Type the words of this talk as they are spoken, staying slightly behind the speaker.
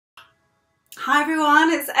Hi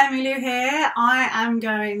everyone, it's Emmylou here. I am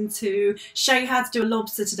going to show you how to do a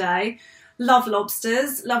lobster today. Love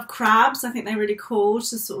lobsters, love crabs. I think they're really cool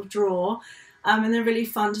to sort of draw and they're really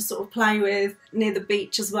fun to sort of play with near the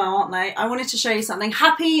beach as well, aren't they? I wanted to show you something.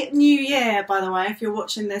 Happy New Year, by the way, if you're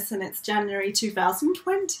watching this and it's January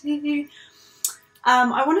 2020.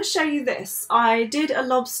 I want to show you this. I did a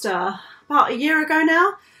lobster about a year ago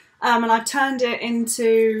now and I've turned it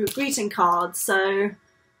into greeting cards. So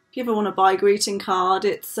if you ever want to buy a greeting card,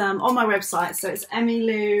 it's on my website, so it's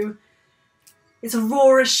Emmylou. It's a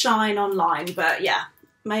raw as shine online, but yeah,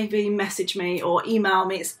 maybe message me or email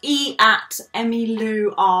me. It's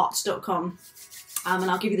e@emmylouart.com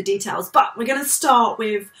and I'll give you the details. But we're going to start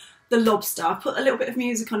with the lobster. I've put a little bit of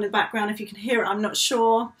music on in the background if you can hear it, I'm not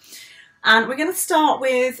sure. And we're going to start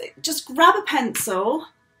with, just grab a pencil.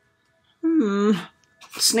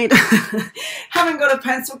 Just need haven't got a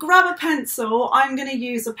pencil. Grab a pencil. I'm going to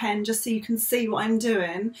use a pen just so you can see what I'm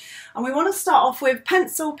doing. And we want to start off with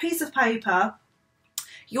pencil, piece of paper.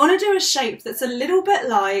 You want to do a shape that's a little bit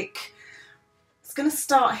like, it's going to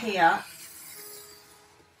start here,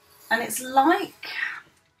 and it's like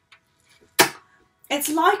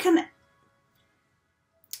an,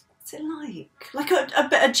 what's it like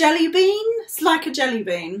a jelly bean. It's like a jelly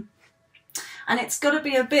bean. And it's got to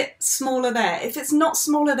be a bit smaller there. If it's not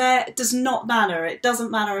smaller there, it does not matter. It doesn't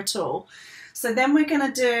matter at all. So then we're going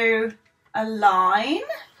to do a line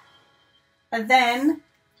and then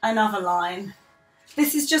another line.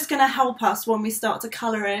 This is just going to help us when we start to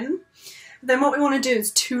colour in. Then what we want to do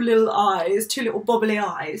is two little eyes, two little bobbly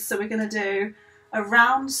eyes. So we're going to do a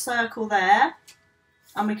round circle there,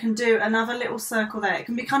 and we can do another little circle there. It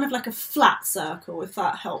can be kind of like a flat circle if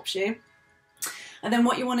that helps you. And then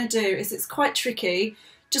what you want to do is, it's quite tricky,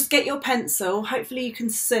 just get your pencil, hopefully you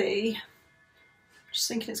can see. I'm just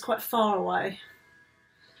thinking it's quite far away.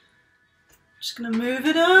 Just going to move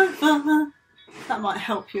it over. That might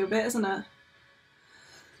help you a bit, isn't it?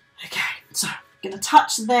 Okay, so I'm going to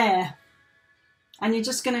touch there. And you're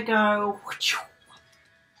just going to go,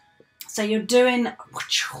 so you're doing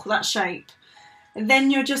that shape. And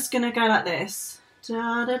then you're just going to go like this.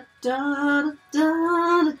 Da, da, da, da,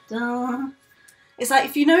 da, da. It's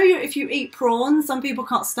like, if you eat prawns, some people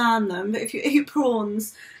can't stand them, but if you eat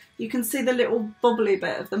prawns, you can see the little bobbly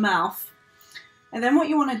bit of the mouth. And then what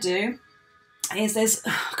you want to do is, there's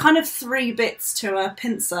kind of three bits to a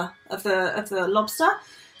pincer of the lobster.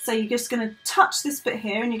 So you're just going to touch this bit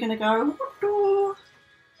here, and you're going to go,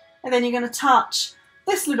 and then you're going to touch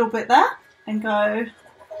this little bit there and go.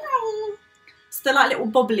 So they're like little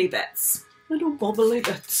bobbly bits,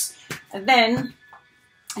 and then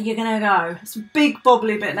you're going to go, it's a big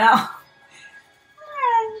bobbly bit now.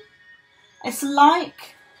 It's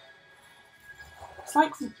like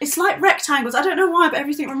rectangles. I don't know why, but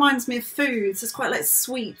everything reminds me of foods. It's quite like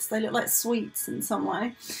sweets. They look like sweets in some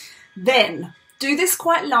way. Then do this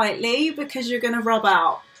quite lightly because you're going to rub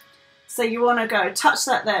out. So you want to go touch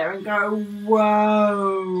that there and go,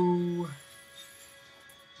 whoa.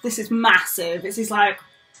 This is massive. This is like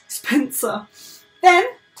Spencer. Then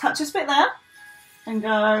touch this bit there and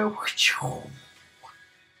go.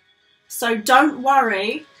 So don't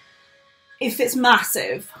worry if it's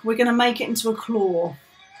massive. We're going to make it into a claw.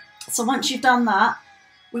 So once you've done that,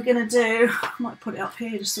 we're going to do, I might put it up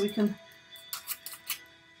here just so we can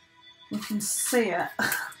see it.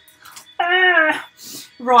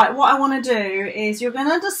 Right, what I want to do is, you're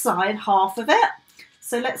going to decide half of it.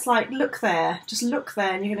 So let's like look there, just look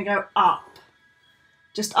there, and you're going to go up.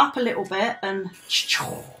 Just up a little bit, and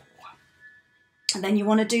then you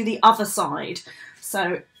want to do the other side.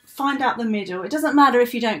 So find out the middle. It doesn't matter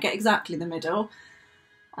if you don't get exactly the middle.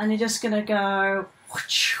 And you're just going to go.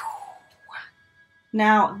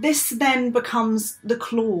 Now this then becomes the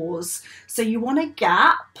claws. So you want a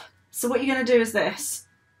gap. So what you're going to do is this.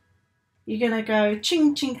 You're going to go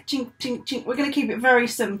ching, ching, ching, ching, ching. We're going to keep it very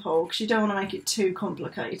simple because you don't want to make it too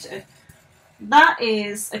complicated. That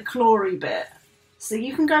is a clawy bit. So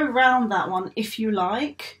you can go round that one if you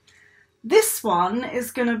like. This one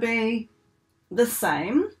is going to be the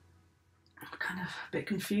same. I'm kind of a bit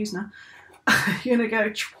confused now. You're going to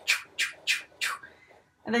go,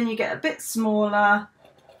 and then you get a bit smaller,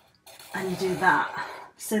 and you do that.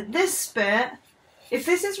 So this bit, if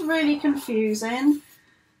this is really confusing,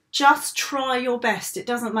 just try your best. It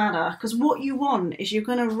doesn't matter, because what you want is, you're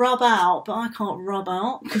going to rub out, but I can't rub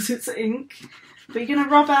out because it's ink. But you're going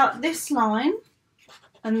to rub out this line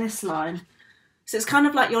and this line. So it's kind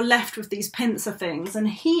of like you're left with these pincer things, and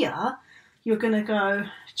here you're going to go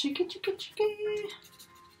chicky, chicky, chicky. I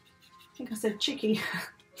think I said chicky.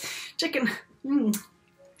 Chicken.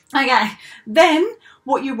 Okay, then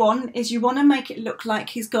what you want is you want to make it look like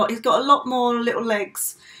he's got a lot more little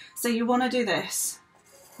legs. So you want to do this.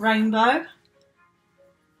 Rainbow.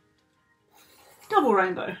 Double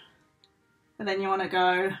rainbow. And then you want to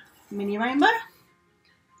go mini rainbow.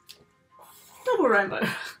 Double rainbow.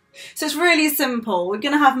 So it's really simple. We're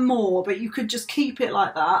going to have more, but you could just keep it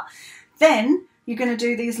like that. Then you're going to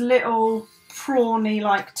do these little prawny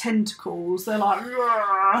like tentacles. They're like,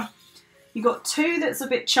 rah. You've got two that's a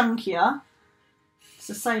bit chunkier.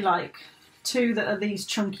 So say like two that are these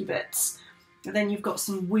chunky bits. And then you've got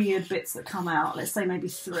some weird bits that come out. Let's say maybe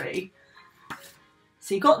 3.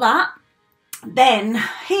 So you got that. Then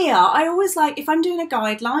here, I always like, if I'm doing a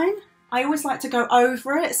guideline, I always like to go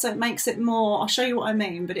over it, so it makes it more, I'll show you what I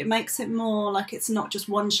mean, but it makes it more like it's not just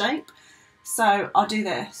one shape. So I'll do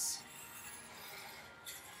this.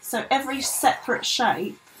 So every separate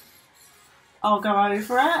shape, I'll go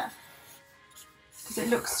over it, because it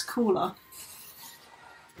looks cooler.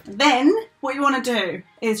 Then what you want to do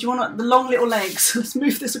is you want the long little legs. Let's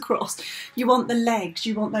move this across. You want the legs.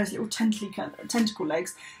 You want those little tentacle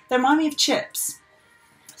legs. They remind me of chips,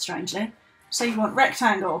 strangely. So you want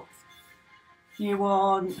rectangle. You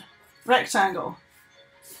want rectangle.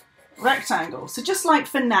 Rectangle. So just like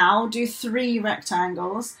for now, do 3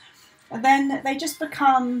 rectangles. And then they just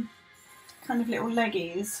become kind of little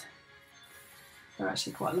leggies. They're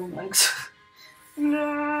actually quite long legs.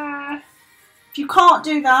 If you can't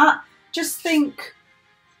do that, just think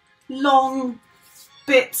long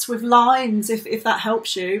bits with lines if that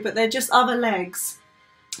helps you, but they're just other legs.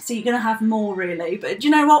 So you're going to have more really, but do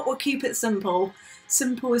you know what? We'll keep it simple.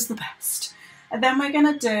 Simple is the best. And then we're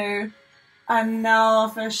going to do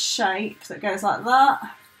another shape that goes like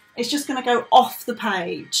that. It's just going to go off the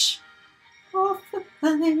page. Off the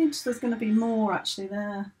page. There's going to be more actually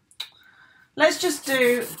there. Let's just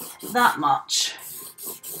do that much,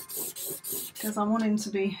 because I want him to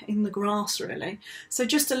be in the grass really. So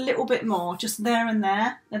just a little bit more, just there, and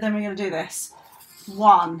then we're going to do this.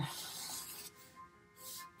 1,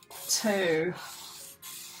 2,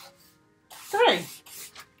 3.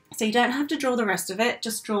 So you don't have to draw the rest of it,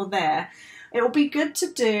 just draw there. It will be good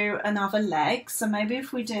to do another leg, so maybe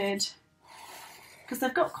if we did, because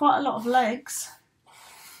they've got quite a lot of legs.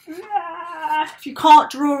 If you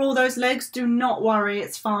can't draw all those legs, do not worry,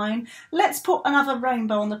 it's fine. Let's put another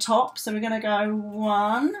rainbow on the top. So we're going to go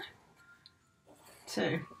 1,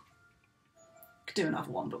 2. Could do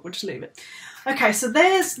another one, but we'll just leave it. Okay, so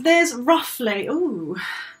there's roughly, ooh,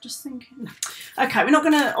 just thinking. Okay, we're not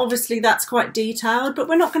going to, obviously that's quite detailed, but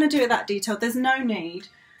we're not going to do it that detailed. There's no need.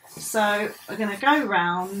 So we're going to go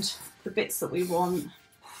round the bits that we want.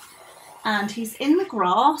 And he's in the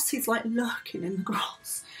grass. He's like lurking in the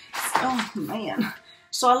grass. Oh man.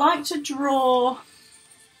 So I like to draw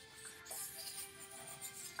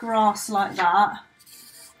grass like that.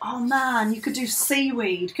 Oh man, you could do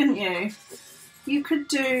seaweed, couldn't you? You could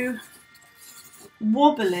do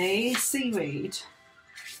wobbly seaweed.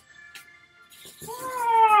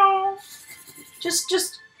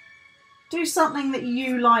 Just do something that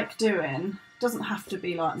you like doing. Doesn't have to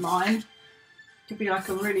be like mine. It could be like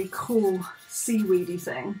a really cool seaweedy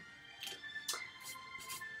thing.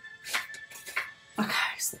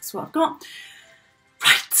 Okay, so that's what I've got.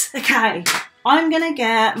 Right, okay. I'm gonna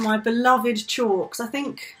get my beloved chalks. I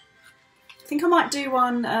think I might do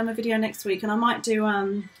one a video next week, and I might do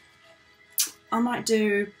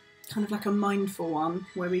kind of like a mindful one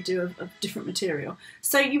where we do a different material.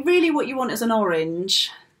 So what you want is an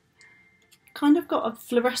orange. Kind of got a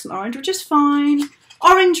fluorescent orange, which is fine.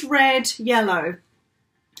 Orange, red, yellow.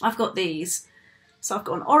 I've got these. So I've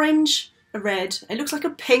got an orange, a red. It looks like a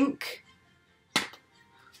pink.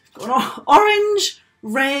 Got an orange,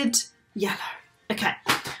 red, yellow. Okay,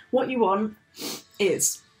 what you want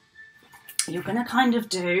is you're going to kind of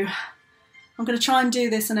do, I'm going to try and do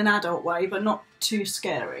this in an adult way, but not too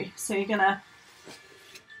scary. So you're going to,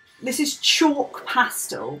 this is chalk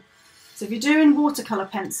pastel. So if you're doing watercolour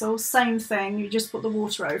pencil, same thing, you just put the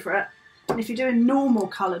water over it. And if you're doing normal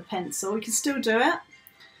coloured pencil, you can still do it,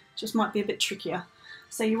 just might be a bit trickier.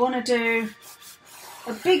 So you want to do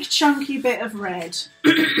a big chunky bit of red.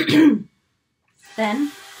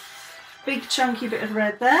 Then, big chunky bit of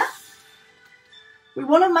red there. We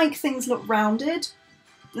want to make things look rounded,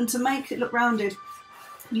 and to make it look rounded,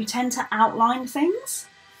 you tend to outline things.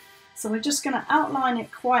 So we're just going to outline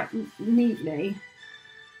it quite neatly.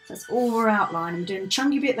 That's all we're outlining. Doing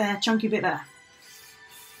chunky bit there, chunky bit there.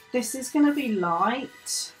 This is going to be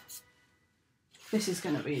light. This is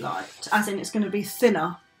going to be light, as in it's going to be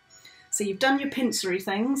thinner. So you've done your pincery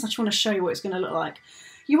things. I just want to show you what it's going to look like.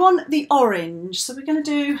 You want the orange, so we're going to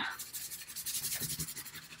do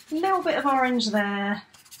A little bit of orange there.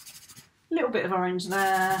 A little bit of orange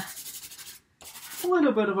there. A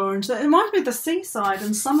little bit of orange there. It reminds me of the seaside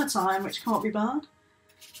and summertime, which can't be bad.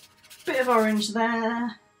 Bit of orange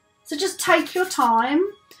there. So just take your time.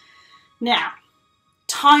 Now,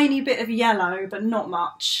 tiny bit of yellow, but not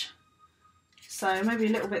much. So maybe a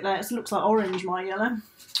little bit there. It looks like orange, my yellow.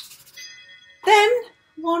 Then,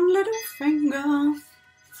 one little finger.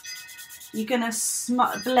 You're going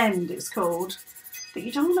to blend, it's called. But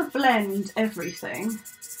you don't want to blend everything.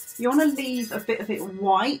 You want to leave a bit of it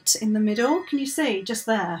white in the middle. Can you see? Just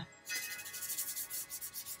there.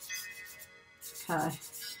 Okay.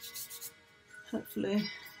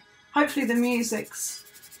 Hopefully the music's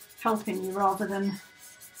helping you rather than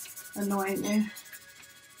annoying you.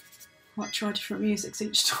 Might try different musics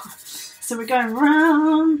each time. So we're going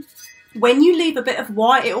round. When you leave a bit of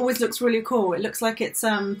white, it always looks really cool. It looks like it's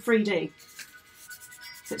 3D.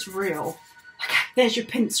 It's real. Okay, there's your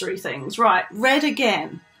pincery things. Right, red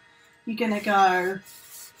again. You're going to go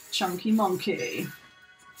chunky monkey.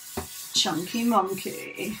 Chunky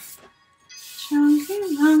monkey.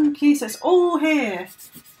 Chunky monkey. So it's all here.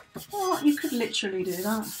 Oh, you could literally do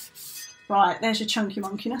that. Right, there's your chunky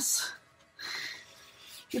monkeyness.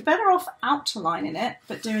 You're better off outlining it,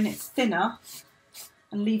 but doing it thinner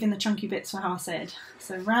and leaving the chunky bits for how I said.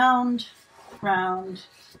 So round, round,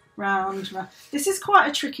 round, round. This is quite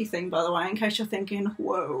a tricky thing, by the way, in case you're thinking,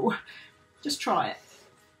 whoa. Just try it.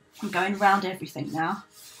 I'm going round everything now.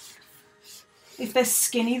 If they're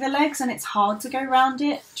skinny, the legs, and it's hard to go round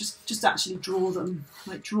it, just actually draw them.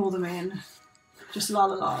 Like, draw them in. Just la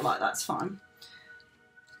la la, like that's fine.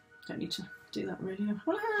 Don't need to do that really.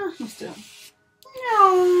 Let's do it.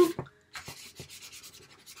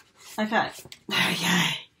 Okay. Okay.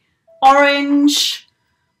 Orange.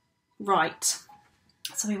 Right.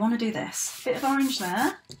 So we want to do this. Bit of orange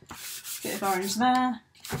there. Bit of orange there.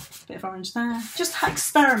 Bit of orange there. Just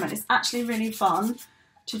experiment. It's actually really fun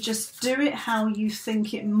to just do it how you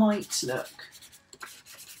think it might look.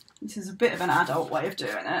 This is a bit of an adult way of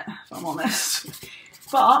doing it, if I'm honest.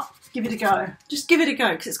 But give it a go. Just give it a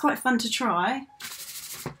go because it's quite fun to try.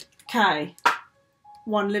 Okay.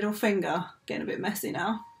 One little finger. Getting a bit messy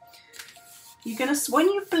now. You're gonna, when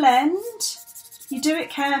you blend, you do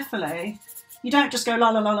it carefully. You don't just go la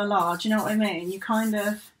la la la la. Do you know what I mean? You kind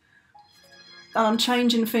of, and I'm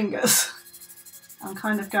changing fingers. I'm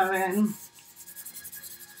kind of going,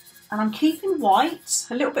 and I'm keeping white,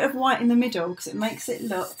 a little bit of white in the middle because it makes it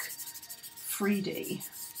look 3D.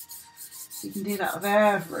 So you can do that with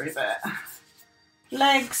every bit.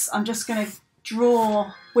 Legs, I'm just going to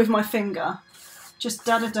draw with my finger. Just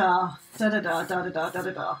da da da, da da da, da da da, da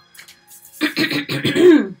da da.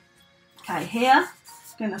 Okay, here,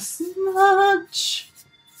 going to smudge.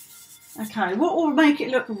 Okay, what will make it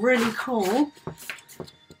look really cool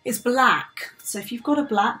is black. So if you've got a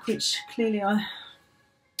black, which clearly I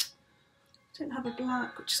don't have a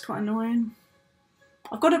black, which is quite annoying.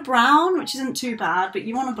 I've got a brown, which isn't too bad, but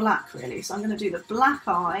you want a black really. So I'm going to do the black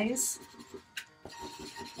eyes.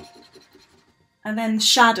 And then the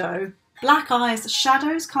shadow. Black eyes, the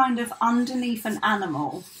shadow's kind of underneath an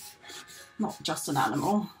animal. Not just an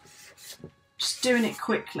animal. Just doing it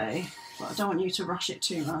quickly, but I don't want you to rush it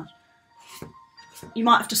too much. You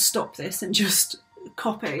might have to stop this and just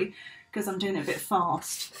copy because I'm doing it a bit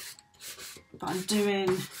fast. But I'm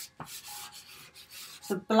doing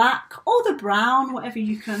the black or the brown, whatever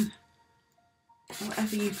you can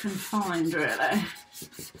find really.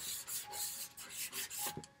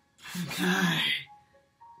 Okay.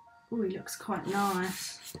 Oh, he looks quite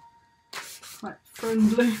nice. Quite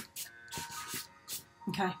friendly.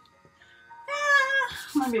 Okay.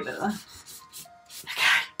 Maybe a bit there.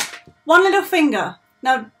 Okay. One little finger.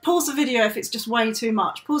 Now pause the video if it's just way too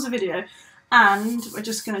much. Pause the video and we're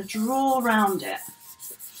just going to draw around it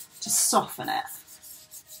to soften it.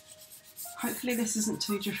 Hopefully this isn't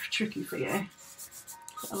too tricky for you.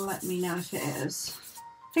 But let me know if it is.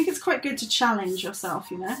 I think it's quite good to challenge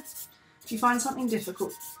yourself, you know. If you find something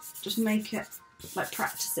difficult, just make it, like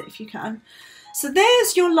practice it if you can. So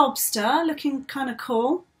there's your lobster looking kind of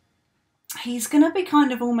cool. He's going to be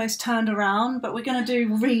kind of almost turned around, but we're going to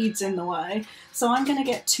do reeds in the way. So I'm going to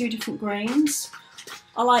get two different greens.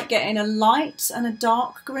 I like getting a light and a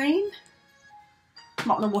dark green. I'm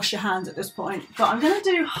not going to wash your hands at this point, but I'm going to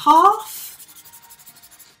do half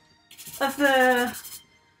of the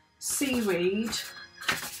seaweed.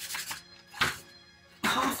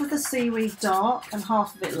 Half of the seaweed dark and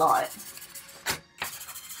half of it light.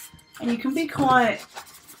 And you can be quite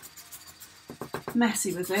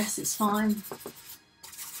messy with this, it's fine.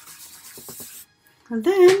 And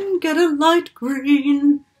then get a light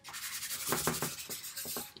green.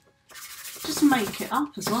 make it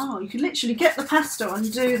up as well. You could literally get the pastel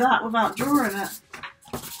and do that without drawing it.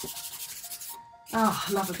 Oh,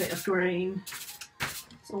 I love a bit of green.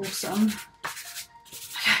 It's awesome.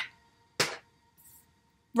 Okay.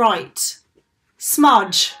 Right.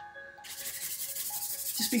 Smudge.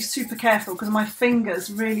 Just be super careful because my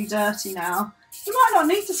finger's really dirty now. You might not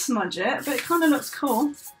need to smudge it, but it kind of looks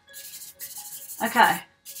cool. Okay.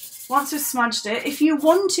 Once we've smudged it, if you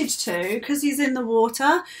wanted to, because he's in the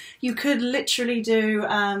water, you could literally do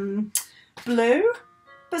blue.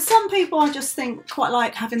 But some people, I just think, quite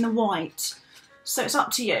like having the white. So it's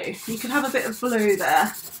up to you. You could have a bit of blue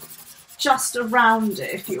there, just around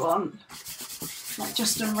it if you want. Like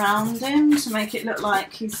just around him to make it look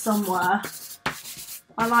like he's somewhere.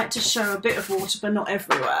 I like to show a bit of water, but not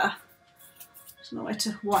everywhere. There's no way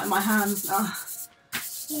to wipe my hands now.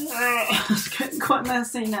 It's getting quite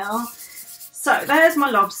messy now. So there's my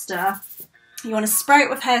lobster. You want to spray it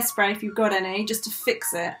with hairspray if you've got any, just to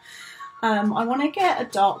fix it. I want to get a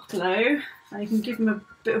dark blue, and you can give him a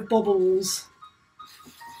bit of bobbles.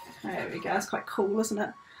 There we go. It's quite cool, isn't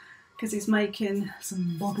it? Because he's making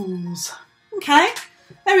some bubbles. Okay,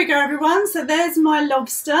 there we go, everyone. So there's my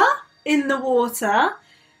lobster in the water.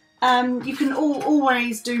 You can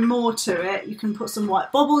always do more to it. You can put some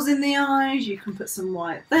white bubbles in the eyes, you can put some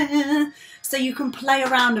white there. So you can play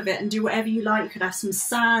around with it and do whatever you like. You could have some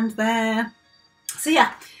sand there. So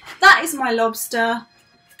yeah, that is my lobster. I'm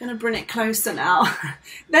gonna bring it closer now.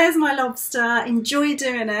 There's my lobster. Enjoy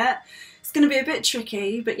doing it. It's gonna be a bit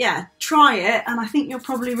tricky, but yeah, try it. And I think you'll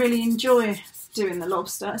probably really enjoy doing the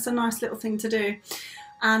lobster. It's a nice little thing to do.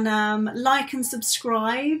 And like and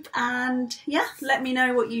subscribe, and yeah, let me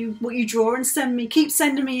know what you draw, and keep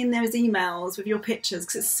sending me in those emails with your pictures,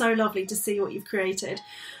 because it's so lovely to see what you've created.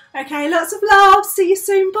 Okay, lots of love. See you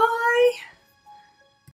soon. Bye.